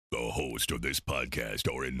hosts of this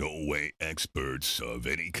podcast are in no way experts of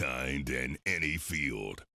any kind in any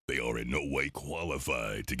field. They are in no way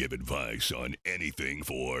qualified to give advice on anything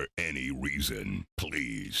for any reason.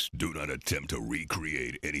 Please do not attempt to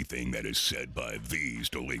recreate anything that is said by these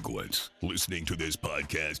delinquents. Listening to this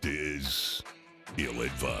podcast is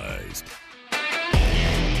ill-advised.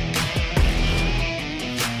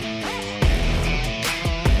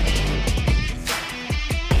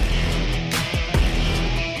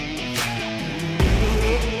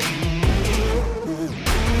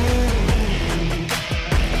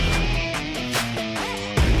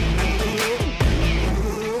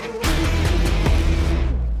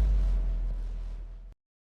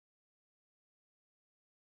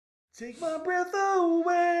 Take my breath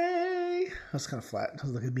away. That's kind of flat. That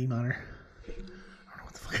was like a B minor. I don't know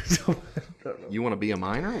what the fuck I'm doing. I don't know. You want to be a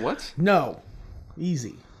minor? What? No.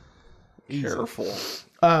 Easy. Careful.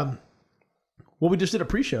 Well, we just did a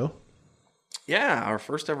pre-show. Yeah, our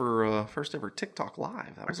first ever TikTok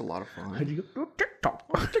live. That was a lot of fun. How'd you go? TikTok.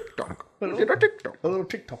 We did our TikTok. A little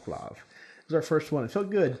TikTok live. It was our first one. It felt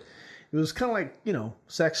good. It was kind of like,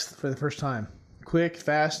 sex for the first time. Quick,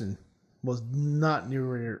 fast, and was not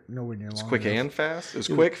nowhere near long. It's quick enough. and fast? It was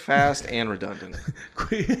quick, fast, and redundant.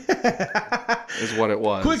 Quick, is what it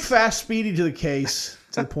was. quick, fast, speedy to the case,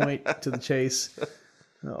 to the point, to the chase.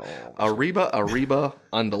 Oh. Arriba,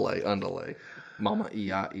 undulate. Mama,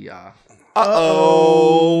 iya.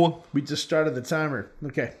 Uh-oh. We just started the timer.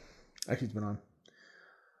 Okay. Actually, it's been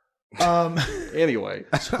on. Anyway.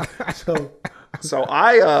 So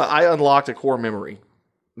I unlocked a core memory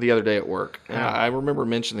the other day at work. And I remember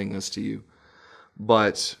mentioning this to you.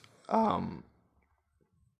 But I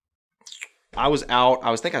was out.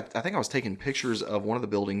 I think I was taking pictures of one of the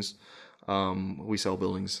buildings. We sell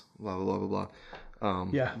buildings, blah, blah, blah, blah,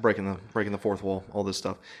 blah. Breaking the fourth wall, all this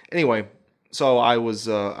stuff. Anyway, so I was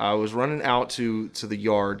running out to the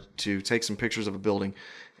yard to take some pictures of a building,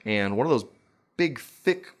 and one of those big,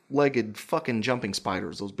 thick-legged fucking jumping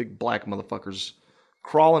spiders, those big black motherfuckers,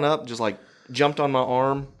 crawling up, just like jumped on my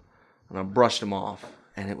arm, and I brushed him off.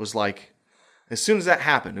 And it was like, as soon as that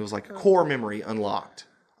happened, it was like a core memory unlocked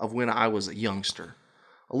of when I was a youngster.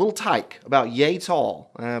 A little tyke, about yay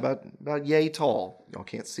tall. About yay tall. Y'all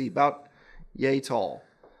can't see. About yay tall.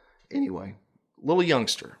 Anyway, little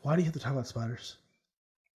youngster. why do you have to talk about spiders?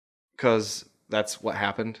 Because that's what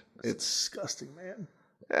happened. It's disgusting, man.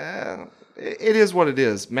 It is what it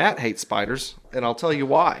is. Matt hates spiders, and I'll tell you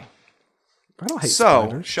why. I don't hate So,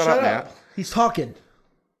 spiders. shut up, Matt. He's talking.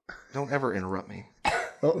 Don't ever interrupt me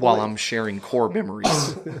while I'm sharing core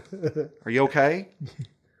memories. Are you okay?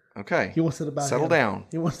 Okay. He wants it about Settle him. down.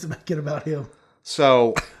 He wants to make it about him.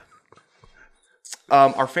 So,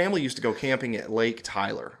 our family used to go camping at Lake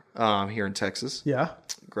Tyler here in Texas. Yeah.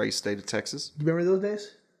 Great state of Texas. Do you remember those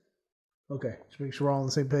days? Okay. Just make sure we're all on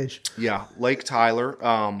the same page. Yeah, Lake Tyler.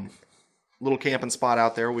 Little camping spot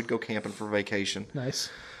out there. We'd go camping for vacation. Nice.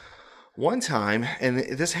 One time, and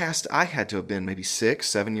I had to have been maybe 6,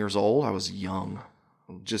 7 years old. I was young.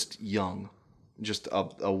 Just young. Just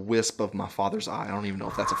a wisp of my father's eye. I don't even know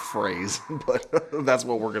if that's a phrase, but that's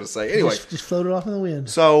what we're going to say. Anyway. Just floated off in the wind.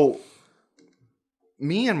 So,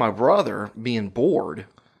 me and my brother being bored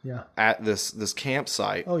at this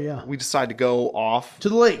campsite. Oh, yeah. We decided to go off To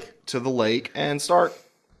the lake. And start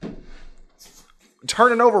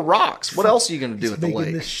turning over rocks. What else are you going to do at the Making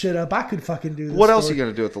lake? this shit up. I could fucking do this. What else are you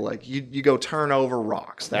going to do at the lake? You go turn over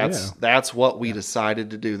rocks. Yeah. That's what we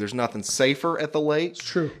decided to do. There's nothing safer at the lake. It's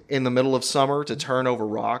true. In the middle of summer to turn over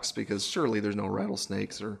rocks because surely there's no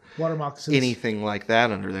rattlesnakes or Water moccasins. anything like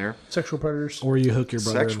that under there. Sexual predators. Or you hook your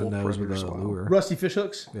brother Sexual in the nose with predators, a wow. lure. Rusty fish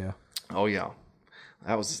hooks. Yeah. Oh yeah,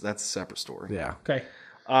 that's a separate story. Yeah. Okay.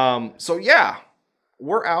 So yeah,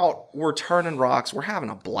 we're out. We're turning rocks. We're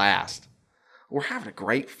having a blast. We're having a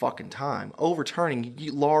great fucking time overturning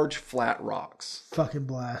large flat rocks. Fucking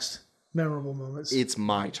blast. Memorable moments. It's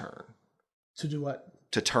my turn To do what?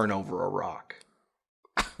 to turn over a rock.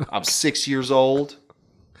 I'm 6 years old.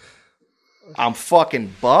 I'm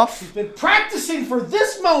fucking buff. Been practicing for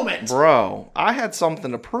this moment. Bro, I had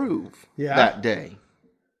something to prove that day.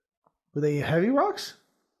 Were they heavy rocks?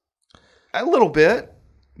 A little bit.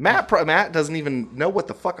 Matt doesn't even know what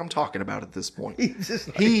the fuck I'm talking about at this point.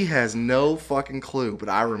 He has no fucking clue, but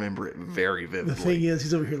I remember it very vividly. The thing is,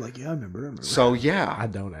 he's over here like, yeah, I remember. So yeah, I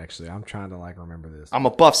don't actually. I'm trying to remember this. I'm a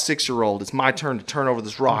buff 6-year-old. It's my turn to turn over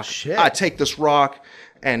this rock. Oh, shit. I take this rock,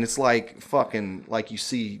 and it's like fucking like you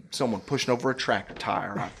see someone pushing over a tractor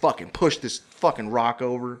tire. I fucking push this fucking rock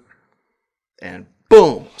over, and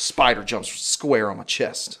boom, a spider jumps square on my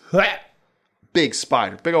chest. Big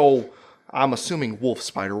spider, big old. I'm assuming wolf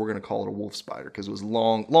spider. We're going to call it a wolf spider because it was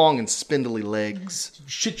long and spindly legs. Did you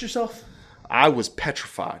shit yourself? I was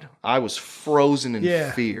petrified. I was frozen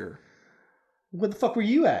in fear. Where the fuck were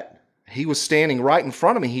you at? He was standing right in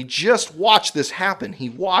front of me. He just watched this happen. He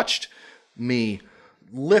watched me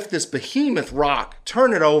lift this behemoth rock,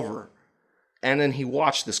 turn it over, and then he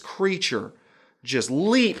watched this creature just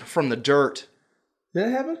leap from the dirt. Did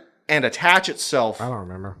it happen? And attach itself I don't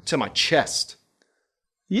remember. to my chest.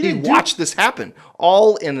 He watched this happen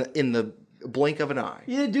all in the blink of an eye.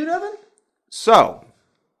 You didn't do nothing? So,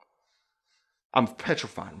 I'm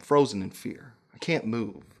petrified. I'm frozen in fear. I can't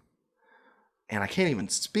move. And I can't even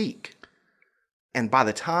speak. And by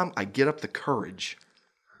the time I get up the courage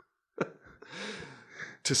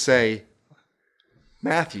to say,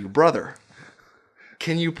 Matthew, brother,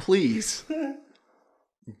 can you please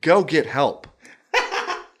go get help?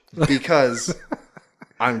 Because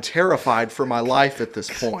I'm terrified for my life at this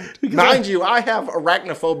point. Mind you, I have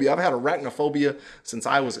arachnophobia. I've had arachnophobia since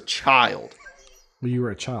I was a child. Well, you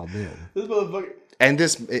were a child then. This motherfucker. And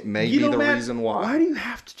it may be the reason why. Why do you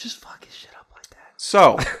have to just fucking shit up like that?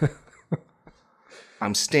 So,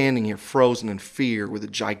 I'm standing here frozen in fear with a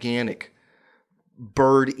gigantic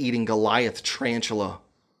bird-eating Goliath tarantula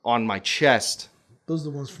on my chest. Those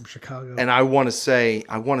are the ones from Chicago. And I want to say,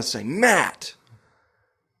 Matt,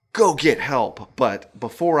 go get help. But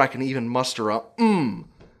before I can even muster up,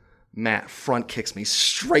 Matt front kicks me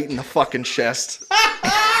straight in the fucking chest.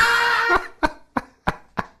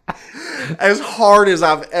 As hard as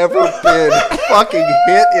I've ever been fucking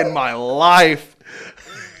hit in my life.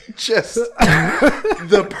 Just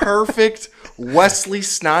the perfect Wesley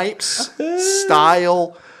Snipes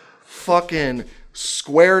style fucking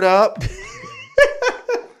squared up,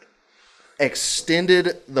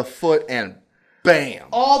 extended the foot, and bam.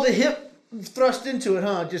 All the hip thrust into it,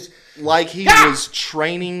 huh? Just like he was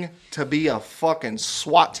training to be a fucking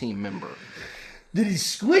SWAT team member. Did he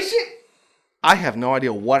squish it? I have no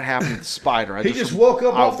idea what happened to the spider. He just woke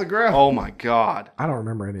up off the ground. Oh my God. I don't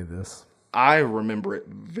remember any of this. I remember it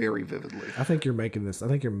very vividly. I think you're making this. I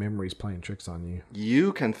think your memory's playing tricks on you.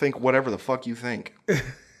 You can think whatever the fuck you think.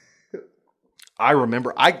 I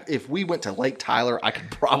remember, if we went to Lake Tyler, I could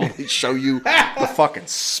probably show you the fucking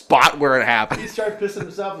spot where it happened. He started pissing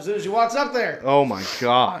himself as soon as he walks up there. Oh my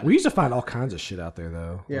God. We used to find all kinds of shit out there,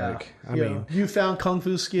 though. Yeah. I mean, you found kung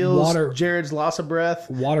fu skills. Jared's loss of breath.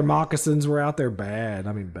 Water moccasins were out there bad.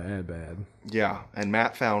 I mean, bad. Yeah, and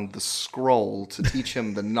Matt found the scroll to teach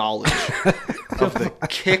him the knowledge of the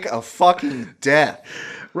kick of fucking death.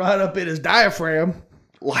 Right up in his diaphragm.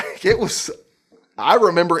 Like, it was... I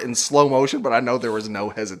remember it in slow motion, but I know there was no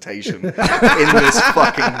hesitation in this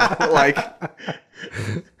fucking, like,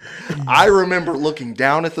 I remember looking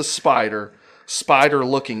down at the spider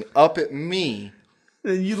looking up at me.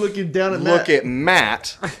 And you looking down at Look at Matt,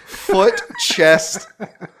 foot, chest,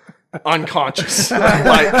 unconscious.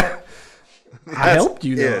 Like, I helped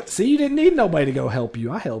you, though. See, you didn't need nobody to go help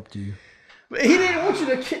you. I helped you. But he didn't want you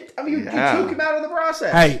to kick. I mean, you took him out of the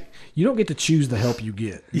process. Hey, you don't get to choose the help you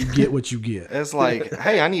get. You get what you get. It's like,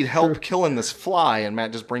 hey, I need help killing this fly, and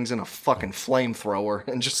Matt just brings in a fucking flamethrower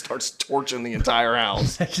and just starts torching the entire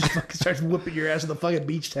house. That just fucking starts whipping your ass with a fucking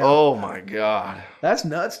beach towel. Oh my God. That's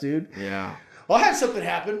nuts, dude. Yeah. Well, I had something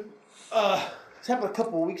happen. This happened a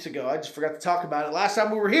couple of weeks ago. I just forgot to talk about it last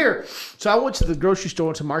time we were here. So I went to the grocery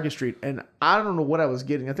store to Market Street, and I don't know what I was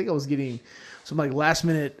getting. I think I was getting some like last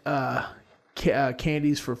minute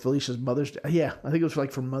candies for Felicia's Mother's Day. Yeah, I think it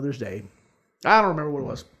was for Mother's Day. I don't remember what it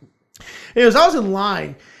was. Anyways, I was in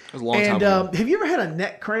line. It was a long time ago. Have you ever had a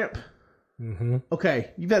neck cramp? Mm-hmm.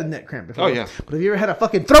 Okay, you've had a neck cramp before. Oh, yeah. But have you ever had a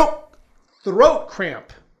fucking throat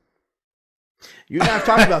cramp? You and I have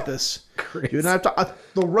talked about this. You and I have talked a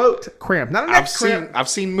throat cramp, not a neck cramp. I've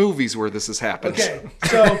seen movies where this has happened. Okay,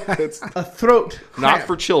 so a throat cramp. Not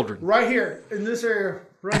for children. Right here, in this area,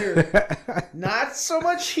 right here. Not so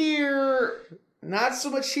much here,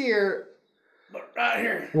 but right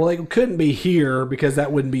here. Well, it couldn't be here because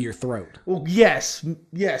that wouldn't be your throat. Well, yes,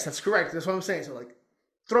 that's correct. That's what I'm saying. So, like,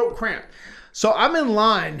 throat cramp. So I'm in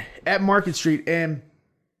line at Market Street, and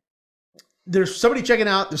there's somebody checking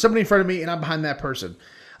out. There's somebody in front of me, and I'm behind that person.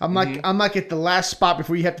 I'm like at the last spot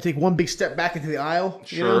before you have to take one big step back into the aisle.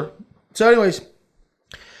 Sure. You know? So, anyways,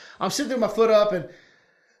 I'm sitting there with my foot up, and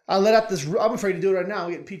I let out this. I'm afraid to do it right now.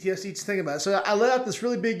 I'm getting PTSD just thinking about it. So I let out this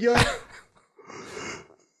really big yawn.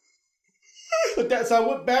 So I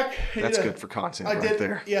went back. That's good for content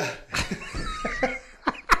there. Yeah.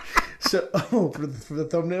 So, for the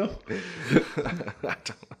thumbnail?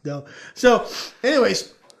 No. So,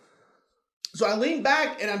 anyways, So I lean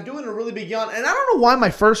back and I'm doing a really big yawn. And I don't know why my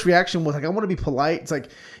first reaction was like, I want to be polite. It's like,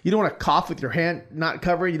 you don't want to cough with your hand not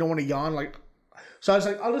covering. You don't want to yawn. Like, so I was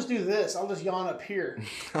like, I'll just do this. I'll just yawn up here.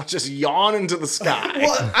 I'll just yawn into the sky.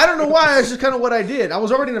 Well, I don't know why. That's just kind of what I did. I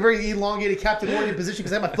was already in a very elongated Captain Morgan position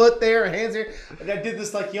because I had my foot there and hands there. And I did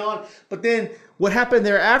this like yawn. But then what happened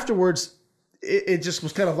there afterwards, it just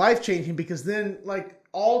was kind of life-changing because then like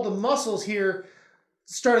all the muscles here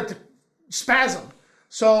started to spasm.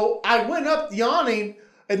 So I went up yawning,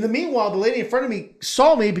 and meanwhile, the lady in front of me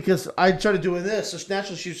saw me because I started doing this. So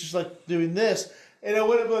naturally, she was just like doing this. And I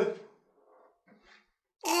went up like,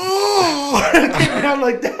 oh! And I came down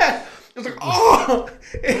like that. I was like, oh!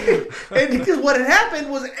 And because what had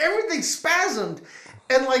happened was everything spasmed.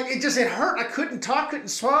 And like, it hurt. I couldn't talk, couldn't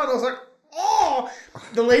swallow. And I was like, oh!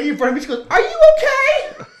 The lady in front of me, she goes, are you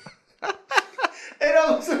okay? And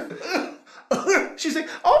I was like, she's like,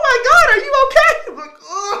 oh my God, are you okay? I'm like,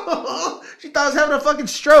 oh. She thought I was having a fucking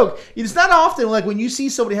stroke. It's not often like when you see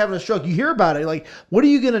somebody having a stroke, you hear about it. Like, what are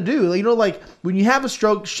you going to do? Like, you know, like when you have a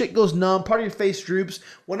stroke, shit goes numb, part of your face droops.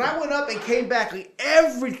 When I went up and came back, like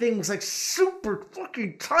everything was like super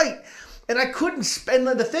fucking tight. And I couldn't spend.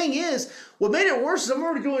 The thing is, what made it worse is I'm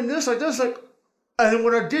already doing this, like, and then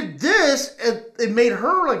when I did this, it made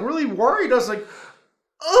her like really worried. I was like,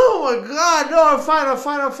 oh my God, no, I'm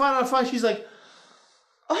fine. She's like,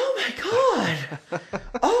 oh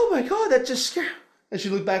my God, that just scared. And she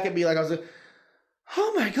looked back at me like I was like,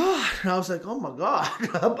 oh my God. And I was like, oh my God.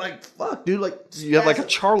 I'm like, fuck, dude. Like, you had like a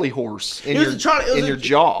Charlie horse in your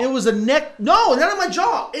jaw. It was a neck. No, not in my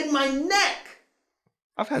jaw. In my neck.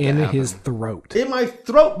 I've had in his throat. In my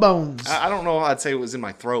throat bones. I don't know. I'd say it was in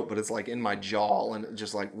my throat, but it's like in my jaw, and it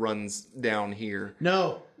just like runs down here.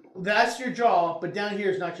 No, that's your jaw, but down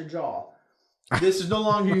here is not your jaw. This is no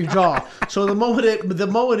longer your jaw. So the moment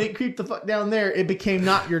it creeped the fuck down there, it became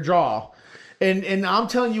not your jaw. And I'm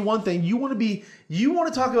telling you one thing: you want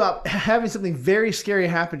to talk about having something very scary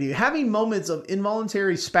happen to you. Having moments of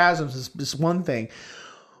involuntary spasms is one thing,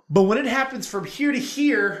 but when it happens from here to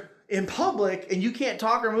here in public and you can't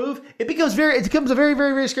talk or move, it becomes a very,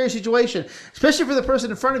 very, very scary situation, especially for the person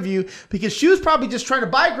in front of you, because she was probably just trying to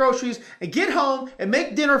buy groceries and get home and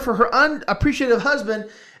make dinner for her unappreciative husband.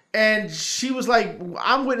 And she was like,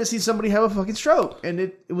 I'm witnessing somebody have a fucking stroke. And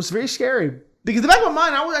it was very scary. Because in the back of my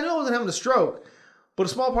mind, I knew I wasn't having a stroke. But a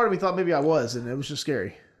small part of me thought maybe I was. And it was just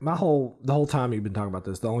scary. The whole time you've been talking about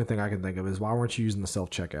this, the only thing I can think of is why weren't you using the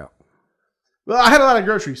self-checkout? Well, I had a lot of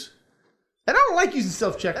groceries. And I don't like using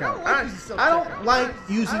self-checkout. I don't like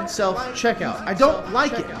using self-checkout. I don't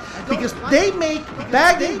like it. Because they make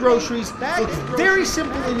bagging groceries look very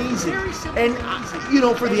simple and easy. And,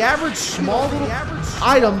 for the average small little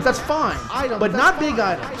item, that's fine. But not big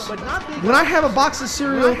items. When I have a box of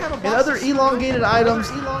cereal and other elongated items,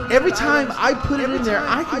 every time I put it in there,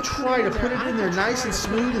 I can try to put it in there nice and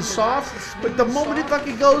smooth and soft. But the moment it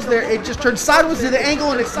fucking goes there, it just turns sideways to the angle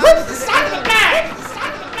and it flips the side of the bag.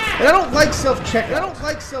 And I don't like self-checkout.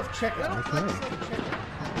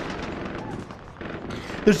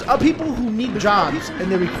 There's people who need jobs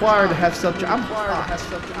and they're required to have self-checkout.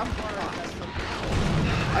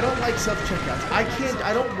 I don't like self-checkouts.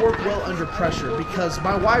 I don't work well under pressure because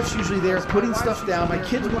my wife's usually there putting stuff down. My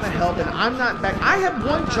kids want to help and I'm not back. I have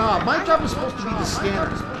one job. My job is supposed to be the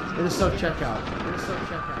scanner in a self-checkout.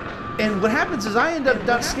 And what happens is I end up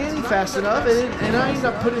not scanning fast enough, and I end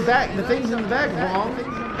up putting back the things in the bag wrong,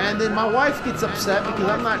 and then my wife gets upset because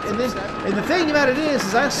I'm not. And the thing about it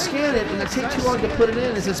is I scan it and it takes too long to put it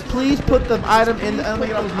in. It says please put the item in. I don't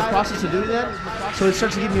think I was in the process of doing that, so it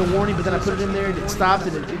starts to give me a warning. But then I put it in there and it stopped,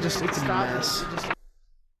 and it's a mess.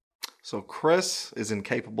 So Chris is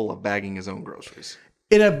incapable of bagging his own groceries.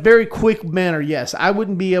 In a very quick manner, yes. I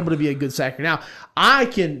wouldn't be able to be a good sacker. Now, I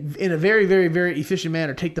can, in a very, very, very efficient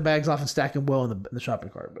manner, take the bags off and stack them well in the shopping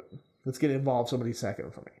cart. But let's get involved. Somebody's sacking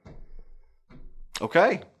them for me.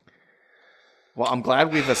 Okay. Well, I'm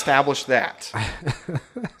glad we've established that.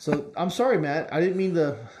 So, I'm sorry, Matt. I didn't mean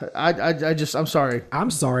to... I'm sorry.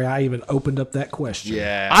 I'm sorry I even opened up that question.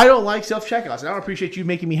 Yeah. I don't like self-checkouts. And I don't appreciate you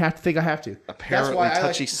making me have to think I have to. Apparently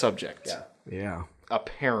touchy subject. Yeah.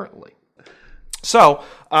 Apparently. So,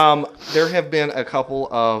 there have been a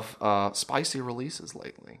couple of spicy releases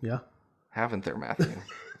lately. Yeah. Haven't there, Matthew?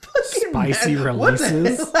 Spicy releases?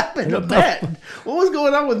 What the hell happened to Matt? What was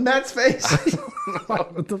going on with Matt's face?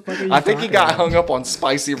 What the fuck are you I think he got hung up on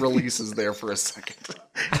spicy releases there for a second.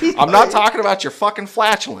 I'm not talking about your fucking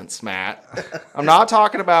flatulence, Matt. I'm not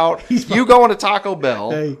talking about you going to Taco Bell.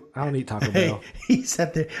 Hey, I don't eat Taco Bell. He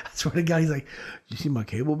sat there. I swear to God, he's like, "Did you see my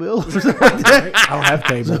cable bill?" Or something like that. I don't have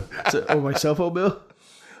cable. Or my cell phone bill.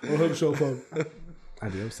 I don't have a cell phone. I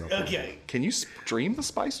do have cell phone. Okay. Can you stream the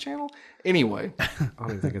Spice Channel? Anyway. I don't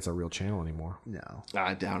even think it's a real channel anymore. No.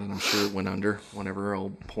 I doubt it. I'm sure it went under whenever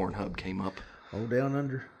old Pornhub came up. Oh, down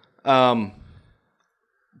under.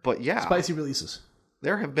 But yeah. Spicy releases.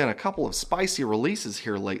 There have been a couple of spicy releases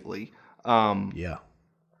here lately. Yeah.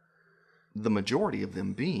 The majority of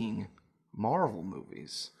them being Marvel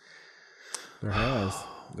movies. There has.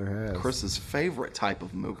 Chris's favorite type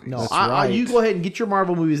of movie. No, you go ahead and get your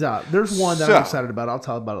Marvel movies out. There's one that I'm excited about. I'll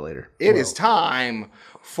tell about it later. It is time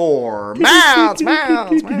for Mounts.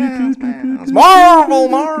 Marvel.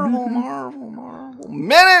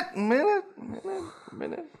 Minute.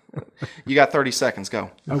 You got 30 seconds. Go.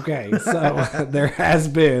 Okay, so there has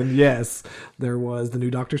been, yes, there was the new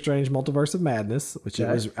Doctor Strange Multiverse of Madness, which it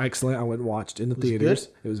was excellent. I went and watched in the theaters.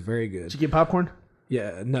 It was very good. Did you get popcorn?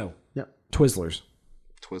 Yeah, no. Yep. Twizzlers.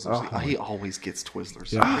 He always gets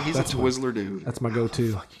Twizzlers. Yeah, He's a Twizzler dude. That's my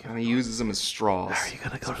go-to. And he uses them as straws. Are you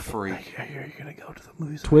gonna go to free? You're gonna go to the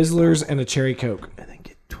movies. Twizzlers and a cherry Coke. And then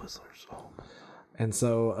get Twizzlers. Oh. And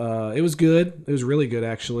so it was good. It was really good,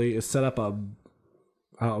 actually. It set up a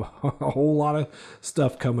whole lot of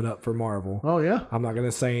stuff coming up for Marvel. Oh yeah. I'm not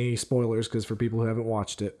gonna say any spoilers because for people who haven't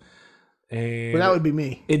watched it, and But that would be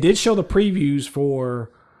me. it did show the previews for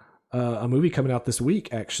a movie coming out this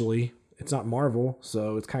week. Actually, it's not Marvel,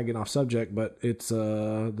 so it's kind of getting off subject, but it's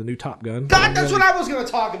the new Top Gun. God, that's what I was going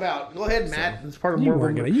to talk about. Go ahead, Matt. It's part of You Marvel.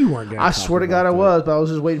 weren't gonna. I swear to God, I was, but I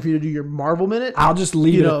was just waiting for you to do your Marvel minute. I'll just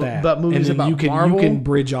leave it at that. About movies and then about you Marvel. can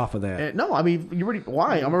bridge off of that. No, I mean, you already.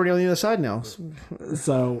 Why? I'm already on the other side now.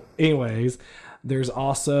 So, anyways, there's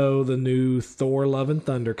also the new Thor: Love and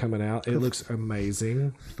Thunder coming out. It looks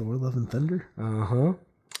amazing. Thor: Love and Thunder.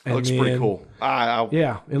 It looks pretty cool.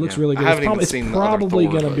 Yeah, it looks really good. I haven't even seen the other probably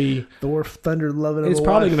Thor, going to but- be. Thor: Thunder, Love and It's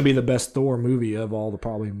probably going to be the best Thor movie of all the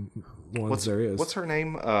probably ones there is. What's her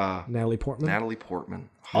name? Natalie Portman? Natalie Portman.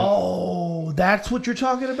 Oh, that's what you're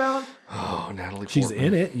talking about. Oh, Natalie Portman. She's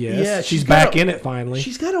in it, yes. Yeah, she's back in it finally.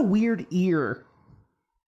 She's got a weird ear.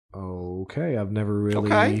 Okay, I've never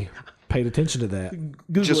really paid attention to that.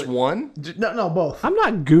 Google Just it. one? No, both. I'm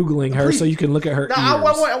not Googling her Please. so you can look at her No,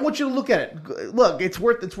 ears. I want you to look at it. Look, it's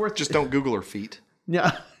worth. Just don't Google her feet.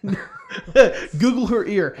 Yeah. Google her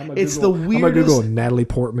ear. It's the weirdest. I'm going to Google Natalie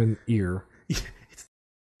Portman ear.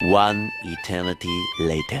 One eternity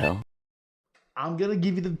later. I'm gonna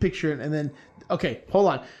give you the picture and then. Okay, hold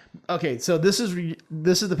on. Okay, so this is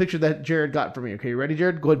the picture that Jared got for me. Okay, you ready,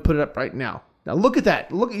 Jared? Go ahead and put it up right now. Now look at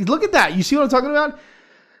that. Look at that. You see what I'm talking about?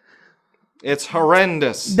 It's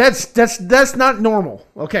horrendous. That's not normal.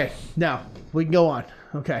 Okay, now we can go on.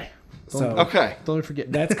 Okay. Okay. Don't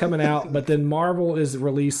forget. That's coming out, but then Marvel is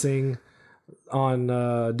releasing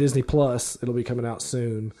on Disney Plus. It'll be coming out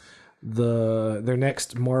soon. Their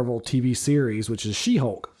next Marvel TV series, which is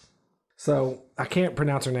She-Hulk. So I can't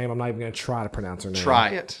pronounce her name. I'm not even going to try to pronounce her name. Try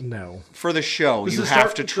it. No. For the show, Does you it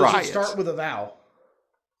have to try does it. Start with a vowel.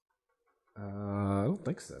 I don't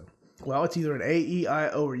think so. Well, it's either an A, E, I,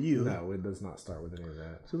 O, or U. No, it does not start with any of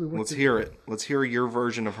that. So Let's hear it. Let's hear your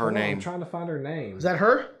version of her Hold on, name. I'm trying to find her name. Is that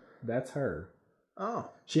her? That's her. Oh.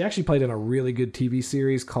 She actually played in a really good TV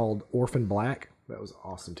series called Orphan Black. That was an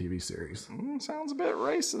awesome TV series. Sounds a bit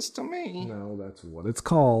racist to me. No, that's what it's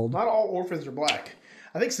called. Not all orphans are black.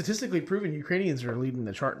 I think statistically proven Ukrainians are leading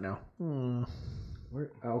the chart now.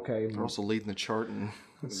 Okay. They're also leading the chart and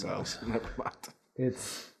never mind.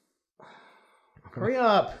 It's... Hurry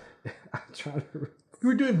up. I'm trying to... You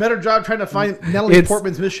were doing a better job trying to find Natalie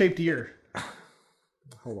Portman's misshaped ear.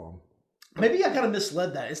 Hold on. Maybe I kind of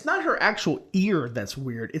misled that. It's not her actual ear that's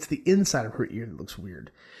weird. It's the inside of her ear that looks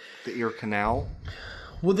weird. The ear canal?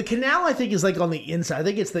 Well, the canal, I think, is like on the inside. I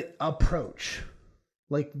think it's the approach.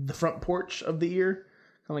 Like the front porch of the ear.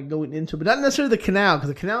 Kind of like going into, but not necessarily the canal, because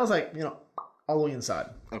the canal is like, all the way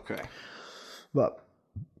inside. Okay. But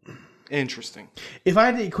interesting. if I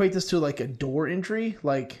had to equate this to like a door entry,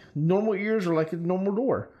 like normal ears are like a normal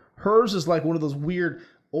door. Hers is like one of those weird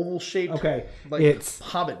oval shaped. Okay. Like it's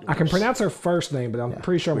Hobbit doors. I can pronounce her first name, but I'm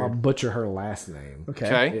pretty sure I'm going to butcher her last name.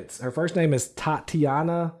 Okay. Her first name is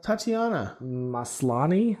Tatiana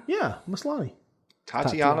Maslany. Yeah, Maslany.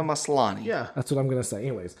 Tatiana Maslany. Yeah. That's what I'm going to say.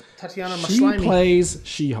 Anyways. Tatiana She Maslany. plays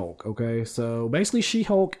She-Hulk, okay? So basically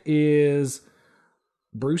She-Hulk is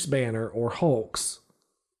Bruce Banner or Hulk's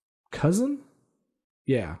cousin?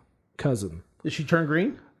 Yeah, cousin. Did she turn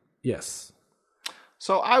green? Yes.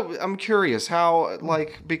 So I'm curious how,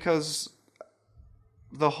 because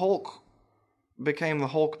the Hulk became the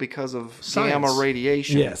Hulk because of gamma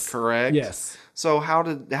radiation, yes. correct? Yes. So how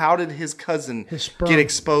did his cousin get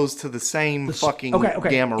exposed to the same fucking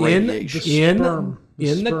gamma radiation?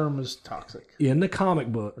 The sperm is toxic. In the comic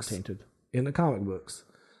books, tainted. in the comic books.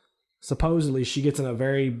 Supposedly, she gets in a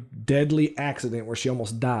very deadly accident where she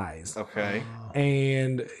almost dies. Okay.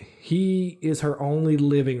 And he is her only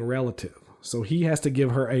living relative. So he has to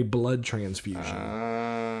give her a blood transfusion.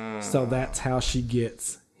 So that's how she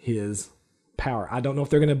gets his power. I don't know if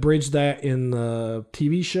they're going to bridge that in the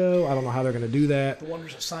TV show. I don't know how they're going to do that. The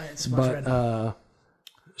wonders of science, my But friend.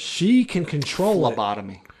 she can control it.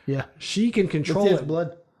 Phlebotomy. Yeah. She can control With his it,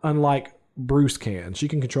 blood. unlike Bruce can. She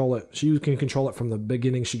can control it. She can control it from the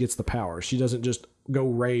beginning. She gets the power. She doesn't just go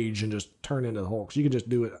rage and just turn into the Hulk. She can just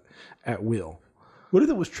do it at will. What if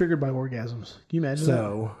it was triggered by orgasms? Can you imagine that?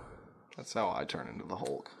 So, That's how I turn into the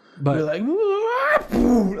Hulk. but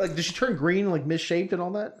You're like, does she turn green, like misshaped and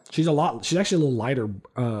all that? she's actually a little lighter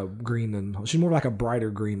green than, she's more like a brighter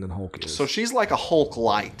green than Hulk is. So she's like a Hulk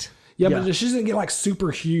light. Yeah, Yeah. but she doesn't get like super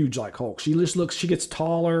huge like Hulk. She just looks, she gets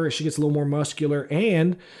taller, she gets a little more muscular,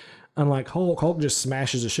 and unlike Hulk just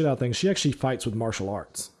smashes the shit out of things. She actually fights with martial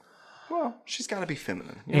arts. Well, she's got to be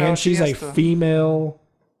feminine. You And know, she she's a has to- female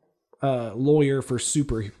lawyer for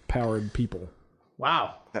super powered people.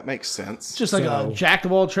 Wow. That makes sense. It's just like So- a jack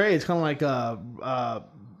of all trades. Kind of like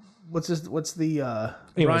what's the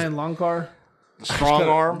Ryan Longcar? Strong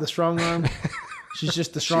arm. The strong arm. She's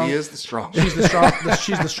just the strong. She is the strong. She's the strong.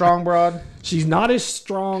 She's the strong broad. She's not as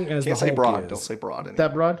strong as Can't the say Hulk broad. is. Don't say broad anymore.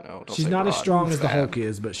 That broad? No, don't She's say not as broad. strong as the Fat. Hulk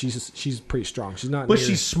is, but she's pretty strong. She's not. But near-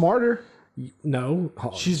 she's smarter. no.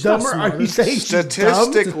 She's not dumber. smarter. Are you saying she's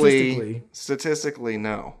dumb? Statistically,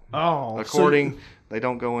 no. Oh, According, they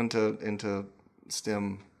don't go into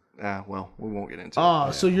STEM. Well, we won't get into it.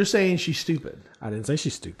 Oh, so you're saying she's stupid? I didn't say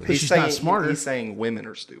she's stupid. She's not smarter. He's saying women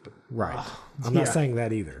are stupid. Right. I'm not yeah. saying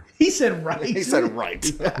that either. He said right. He said right.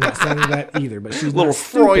 I'm not saying that either. But she's Little not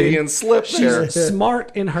stupid. Freudian slip there. She's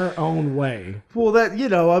smart in her own way. Well, that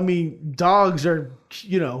I mean, dogs are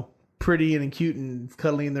pretty and cute and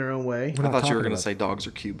cuddly in their own way. I thought you were going to say dogs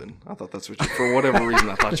are Cuban. I thought that's what you, for whatever reason,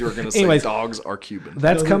 I thought you were going to say Anyways, dogs are Cuban.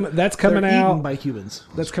 That's coming They're out eaten by Cubans.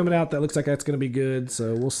 That's coming out. That looks like that's going to be good.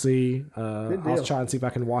 So we'll see. I'll deal. try and see if I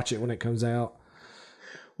can watch it when it comes out.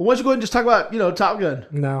 Well, why don't you go ahead and just talk about Top Gun?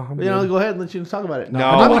 No, I'm I'll good. go ahead and let you talk about it. No,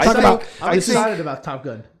 I wanna talk about- I'm excited about Top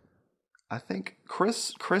Gun. I think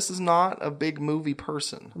Chris is not a big movie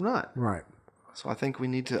person. I'm not. Right. So I think we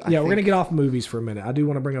need to. We're going to get off movies for a minute. I do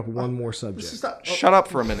want to bring up one more subject. Shut up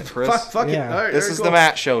for a minute, Chris. Fuck it. Yeah. All right, This very is cool. the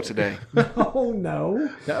Matt show today. Oh, no.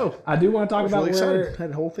 No. I do want to talk about Really excited. where...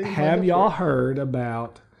 Had a whole thing. Have y'all heard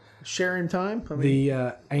about sharing time? I mean,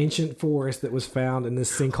 the ancient forest that was found in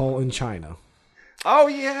this sinkhole in China? Oh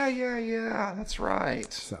yeah. That's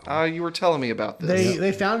right. You were telling me about this.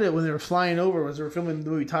 they found it when they were flying over. As they were filming the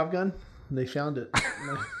movie Top Gun, and they found it.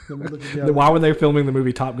 Why were they filming the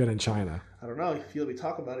movie Top Gun in China? I don't know. If you let me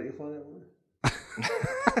talk about it, you'll find out.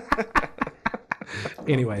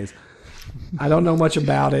 Anyways, I don't know much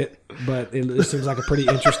about it, but it seems like a pretty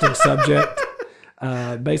interesting subject.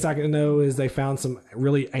 Base I can know is they found some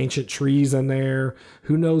really ancient trees in there.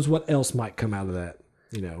 Who knows what else might come out of that?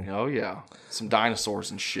 Oh yeah, some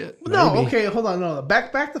dinosaurs and shit. No, okay, hold on. No.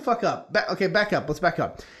 Back the fuck up. Back up. Let's back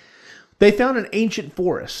up. They found an ancient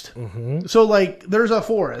forest. Mm-hmm. So, there's a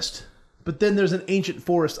forest, but then there's an ancient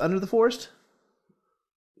forest under the forest?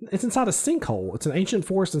 It's inside a sinkhole. It's an ancient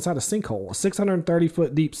forest inside a sinkhole, a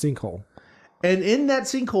 630-foot deep sinkhole. And in that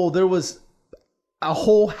sinkhole, there was a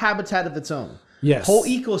whole habitat of its own. Yes. Whole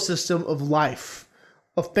ecosystem of life,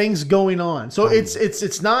 of things going on. So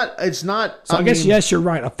it's not. So I guess, yes, you're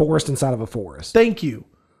right. A forest inside of a forest. Thank you.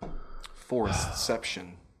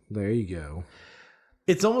 Forestception. There you go.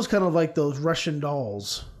 It's almost kind of like those Russian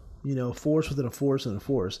dolls, forest within a forest and a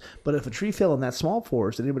forest. But if a tree fell in that small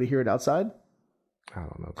forest, did anybody hear it outside? I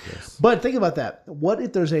don't know, Chris. But think about that. What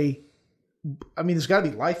if there's there's got to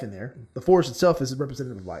be life in there. The forest itself is a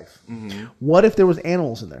representative of life. Mm-hmm. What if there was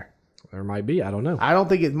animals in there? There might be. I don't know. I don't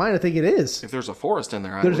think it might. I think it is. If there's a forest in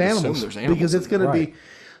there, I There's would animals, assume there's animals because it's going to Right. be.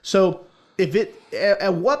 So if it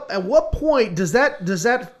at what point does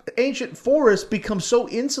that ancient forest become so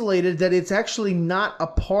insulated that it's actually not a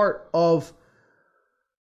part of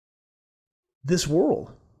this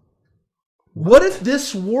world? What if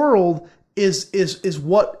this world is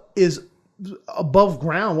what is above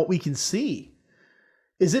ground, what we can see?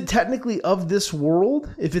 Is it technically of this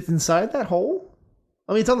world if it's inside that hole?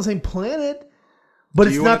 I mean, it's on the same planet, but Do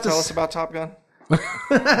it's you not want to tell us about Top Gun?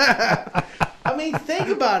 I mean, think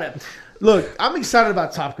about it. Look, I'm excited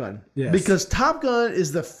about Top Gun. Yes. Because Top Gun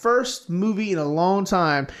is the first movie in a long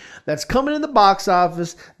time that's coming in the box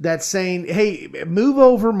office that's saying, hey, move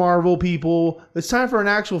over, Marvel people. It's time for an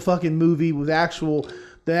actual fucking movie that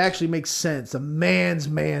actually makes sense. A man's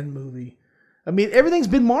man movie. I mean, everything's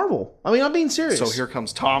been Marvel. I mean, I'm being serious. So here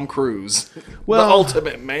comes Tom Cruise, Well, the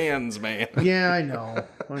ultimate man's man. Yeah, I know.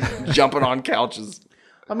 Jumping on couches.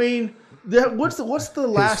 I mean, what's the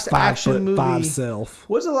last His action movie? 5'5" self.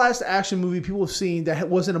 What's the last action movie people have seen that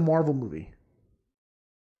wasn't a Marvel movie?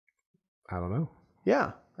 I don't know.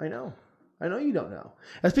 Yeah, I know. I know you don't know.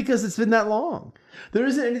 That's because it's been that long. There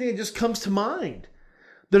isn't anything that just comes to mind.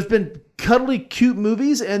 There's been cuddly, cute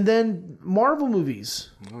movies and then Marvel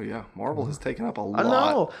movies. Oh, yeah. Marvel has taken up a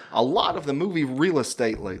know. lot of the movie real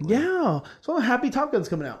estate lately. Yeah. So I'm happy Top Gun's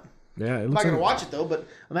coming out. Yeah, I'm not going to watch it, though, but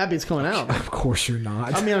I'm happy it's coming out. Of course you're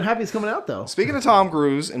not. I mean, I'm happy it's coming out, though. Speaking of Tom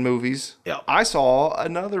Cruise and movies, Yeah. I saw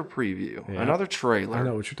another preview, another trailer. I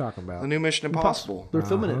know what you're talking about. The new Mission Impossible. They're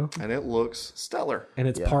filming it. And it looks stellar. And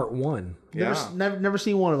it's part 1. Yeah. Never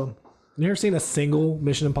seen one of them. You ever seen a single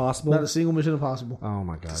Mission Impossible? Not a single Mission Impossible. Oh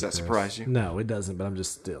my god. Does that Chris. surprise you? No, it doesn't, but I'm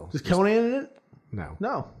just still. Is Conan in it? No.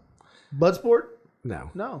 No. Bloodsport?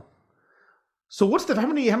 No. No. So what's how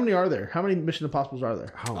many are there? How many Mission Impossibles are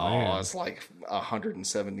there? Oh, Oh, man. it's like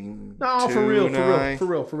 170. No, for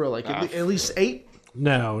real. Like at least 8?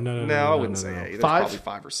 No, No, I wouldn't say 8. There's 5? probably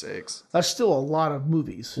 5 or 6. That's still a lot of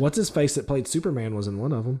movies. What's his face that played Superman was in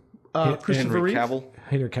one of them. Christopher Henry Reeve? Cavill.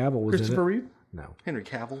 Henry Cavill was Christopher in it. Reeve? No. Henry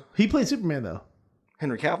Cavill. He played Superman, though.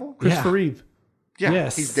 Henry Cavill? Christopher Yeah. Reeve. Yeah,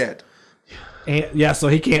 Yes. he's dead. And, yeah, so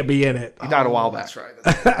he can't be in it. He died a while back. That's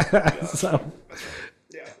right. So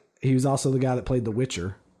he was also the guy that played The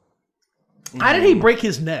Witcher. How did he break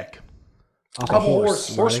his neck? Off a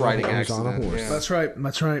horse riding on a accident. horse. Yeah.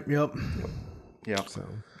 That's right. Yep. Yeah.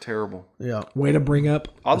 Terrible. Yeah. Way to bring up.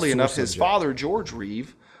 a Oddly sore enough, his subject. father, George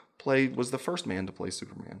Reeve, was the first man to play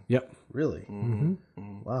Superman. Yep. Really?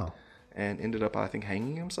 Mm-hmm. Wow. And ended up, I think,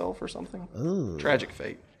 hanging himself or something. Ooh. Tragic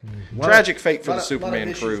fate. Tragic fate for the Superman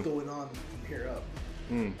lot of crew. issues going on from here up.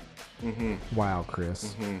 Wow,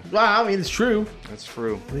 Chris. Well, I mean, it's true. That's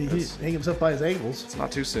true. He hang himself by his ankles. It's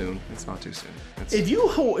not too soon. It's not too soon. If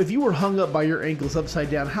you were hung up by your ankles upside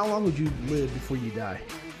down, how long would you live before you die?